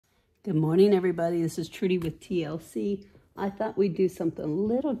Good morning, everybody. This is Trudy with TLC. I thought we'd do something a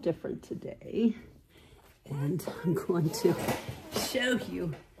little different today. And I'm going to show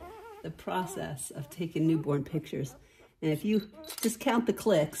you the process of taking newborn pictures. And if you just count the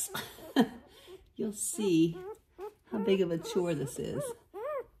clicks, you'll see how big of a chore this is.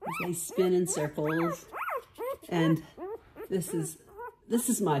 As they spin in circles. And this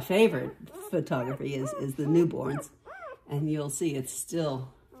is my favorite photography is the newborns. And you'll see it's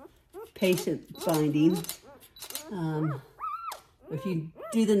still patient finding. If you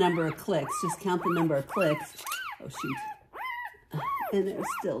do the number of clicks, just count the number of clicks. Oh shoot. And there's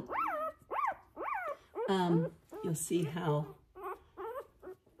still, you'll see how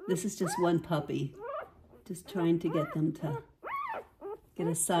this is just one puppy. Just trying to get them to get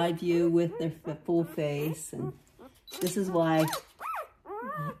a side view with their full face. And this is why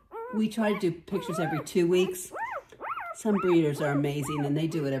we try to do pictures every 2 weeks. Some breeders are amazing and they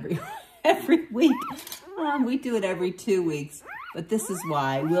do it every week. We do it every 2 weeks, but this is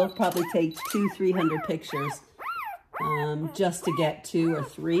why we'll probably take 200-300 pictures just to get 2 or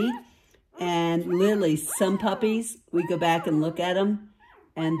 3. And literally some puppies, we go back and look at them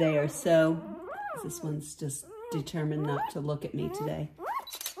and they are so, this one's just determined not to look at me today.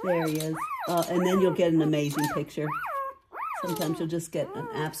 There he is. And then you'll get an amazing picture. Sometimes you'll just get an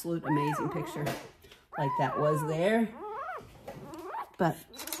absolute amazing picture like that was there. But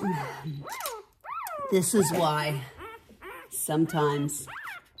this is why sometimes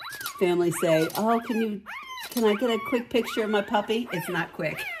families say, oh, can I get a quick picture of my puppy? It's not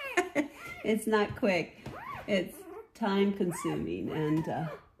quick. It's not quick. It's time consuming. And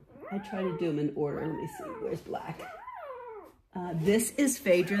I try to do them in order. Let me see, where's Black? This is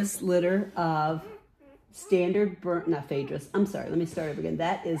Phaedra's litter of standard not Phaedra's, I'm sorry, let me start over again.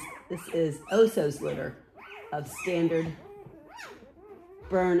 This is Oso's litter of standard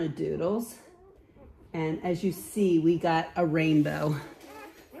Bernedoodles. And as you see, we got a rainbow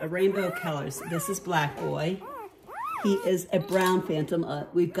colors. This is Black Boy. He is a brown phantom.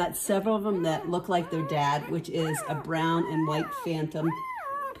 We've got several of them that look like their dad, which is a brown and white phantom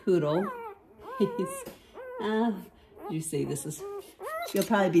poodle. You see, this is, you'll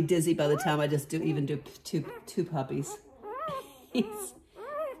probably be dizzy by the time I just do two puppies.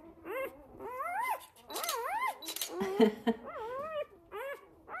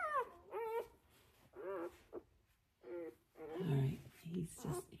 Alright, he's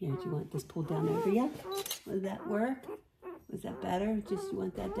just, here, do you want this pulled down over you? Does that work? Was that better? Just, you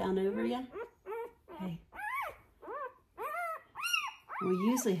want that down over you? Okay. We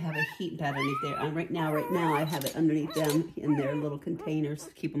usually have a heat pad underneath there. Right now I have it underneath them in their little containers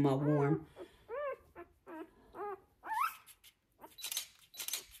to keep them all warm.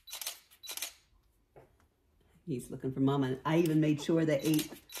 He's looking for Mama. I even made sure they ate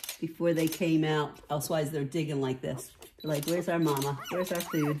before they came out. Otherwise they're digging like this. They're like, where's our Mama? Where's our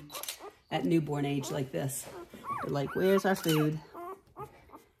food? At newborn age like this. They're like, where's our food?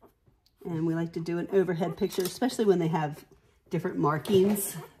 And we like to do an overhead picture, especially when they have different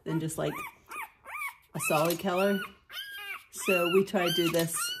markings than just like a solid color. So we try to do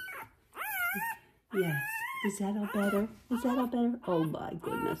this. Yes. Is that all better? Is that all better? Oh my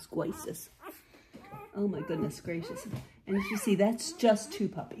goodness gracious. Oh my goodness gracious. And as you see, that's just 2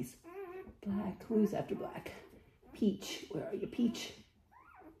 puppies. Black, who's after Black? Peach, where are you? Peach.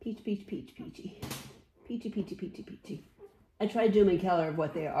 Peach, Peach, Peach, Peachy. Peachy, Peachy, Peachy, Peachy. I try to do them in color of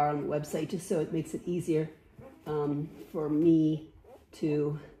what they are on the website just so it makes it easier for me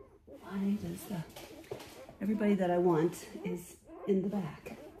to, why does everybody that I want is in the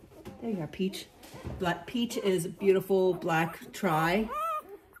back. There you are, Peach. Peach is a beautiful black tri.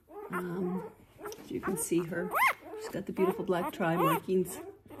 As you can see her, she's got the beautiful black tri markings.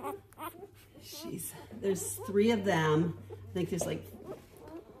 There's 3 of them. I think there's like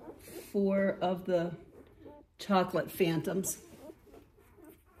 4 of the chocolate phantoms.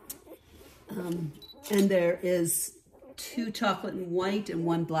 And there is 2 chocolate and white and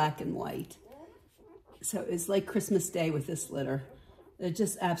 1 black and white. So it's like Christmas Day with this litter. They're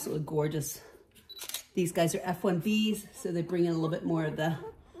just absolutely gorgeous. These guys are F1Bs, so they bring in a little bit more of the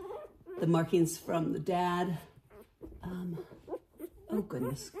markings from the dad. Oh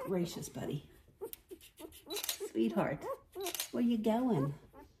goodness gracious, buddy. Sweetheart, where you going?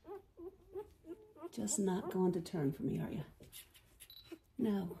 Just not going to turn for me, are you?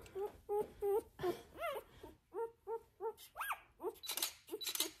 No.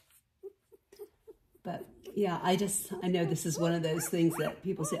 But yeah, I know this is one of those things that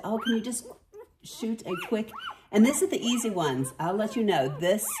people say, oh, can you just shoot a quick, and this is the easy ones. I'll let you know,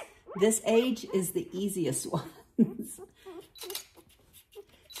 this age is the easiest ones.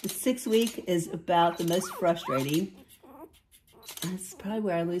 6 week is about the most frustrating. That's probably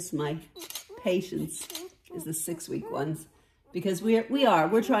where I lose my patience, is the 6 week ones. Because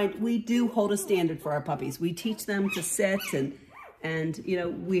we do hold a standard for our puppies. We teach them to sit and you know,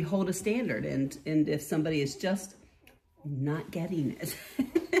 we hold a standard, and if somebody is just not getting it,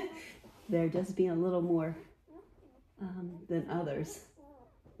 they're just being a little more than others,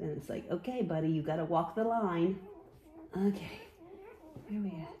 then it's like, okay, buddy, you got to walk the line. Okay, where are we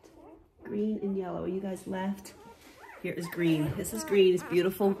at? Green and yellow. Are you guys left? Here is green. This is green. It's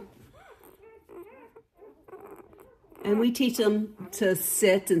beautiful. And we teach them to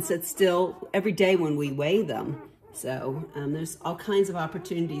sit and sit still every day when we weigh them. So there's all kinds of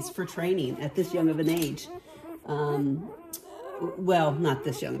opportunities for training at this young of an age. Well, not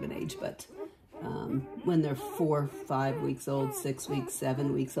this young of an age, but when they're 4, 5 weeks old, 6 weeks,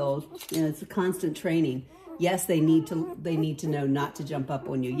 7 weeks old. You know, it's a constant training. Yes, they need to know not to jump up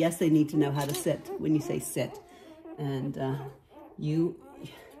on you. Yes, they need to know how to sit when you say sit. And you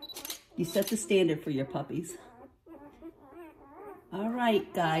set the standard for your puppies. All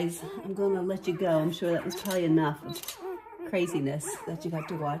right, guys, I'm going to let you go. I'm sure that was probably enough of craziness that you got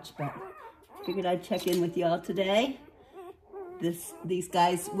to watch, but figured I'd check in with y'all today. These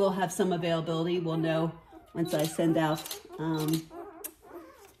guys will have some availability. We'll know once I send out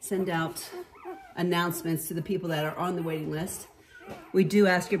announcements to the people that are on the waiting list. We do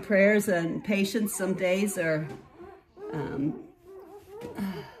ask your prayers and patience. Some days are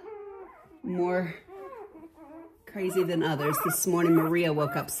more crazy than others. This morning Maria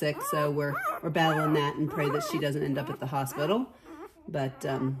woke up sick, so we're battling that and pray that she doesn't end up at the hospital. But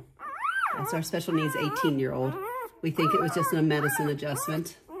that's our special needs 18-year-old. We think it was just a medicine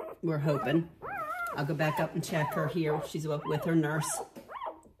adjustment. We're hoping. I'll go back up and check her here. She's up with her nurse.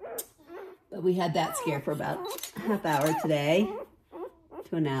 But we had that scare for about a half hour today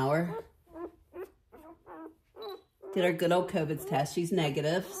to an hour. Did our good old COVID test. She's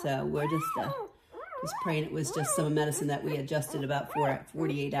negative, so we're just praying it was just some medicine that we adjusted about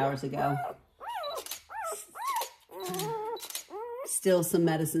 48 hours ago. Still some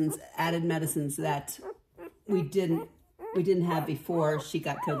medicines, added medicines that we didn't have before she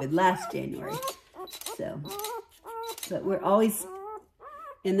got COVID last January. So, but we're always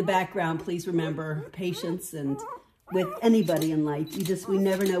in the background. Please remember patience, and with anybody in life, we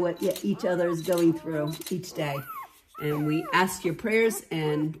never know what each other is going through each day. And we ask your prayers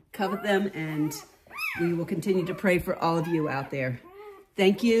and covet them, and we will continue to pray for all of you out there.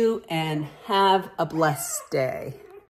 Thank you, and have a blessed day.